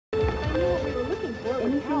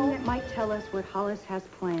tell us what Hollis has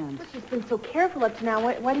planned. Well, she's been so careful up to now.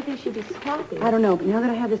 Why do you think she'd be sloppy? I don't know, but now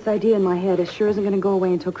that I have this idea in my head, it sure isn't going to go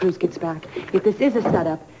away until Cruz gets back. If this is a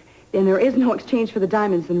setup, and there is no exchange for the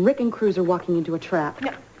diamonds, then Rick and Cruz are walking into a trap.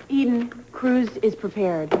 No, Eden, Cruz is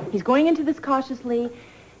prepared. He's going into this cautiously,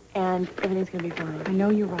 and everything's going to be fine. I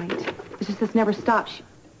know you're right. It's just this never stops.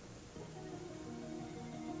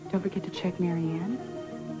 Don't forget to check Marianne.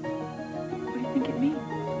 What do you think it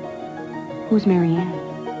means? Who's Marianne?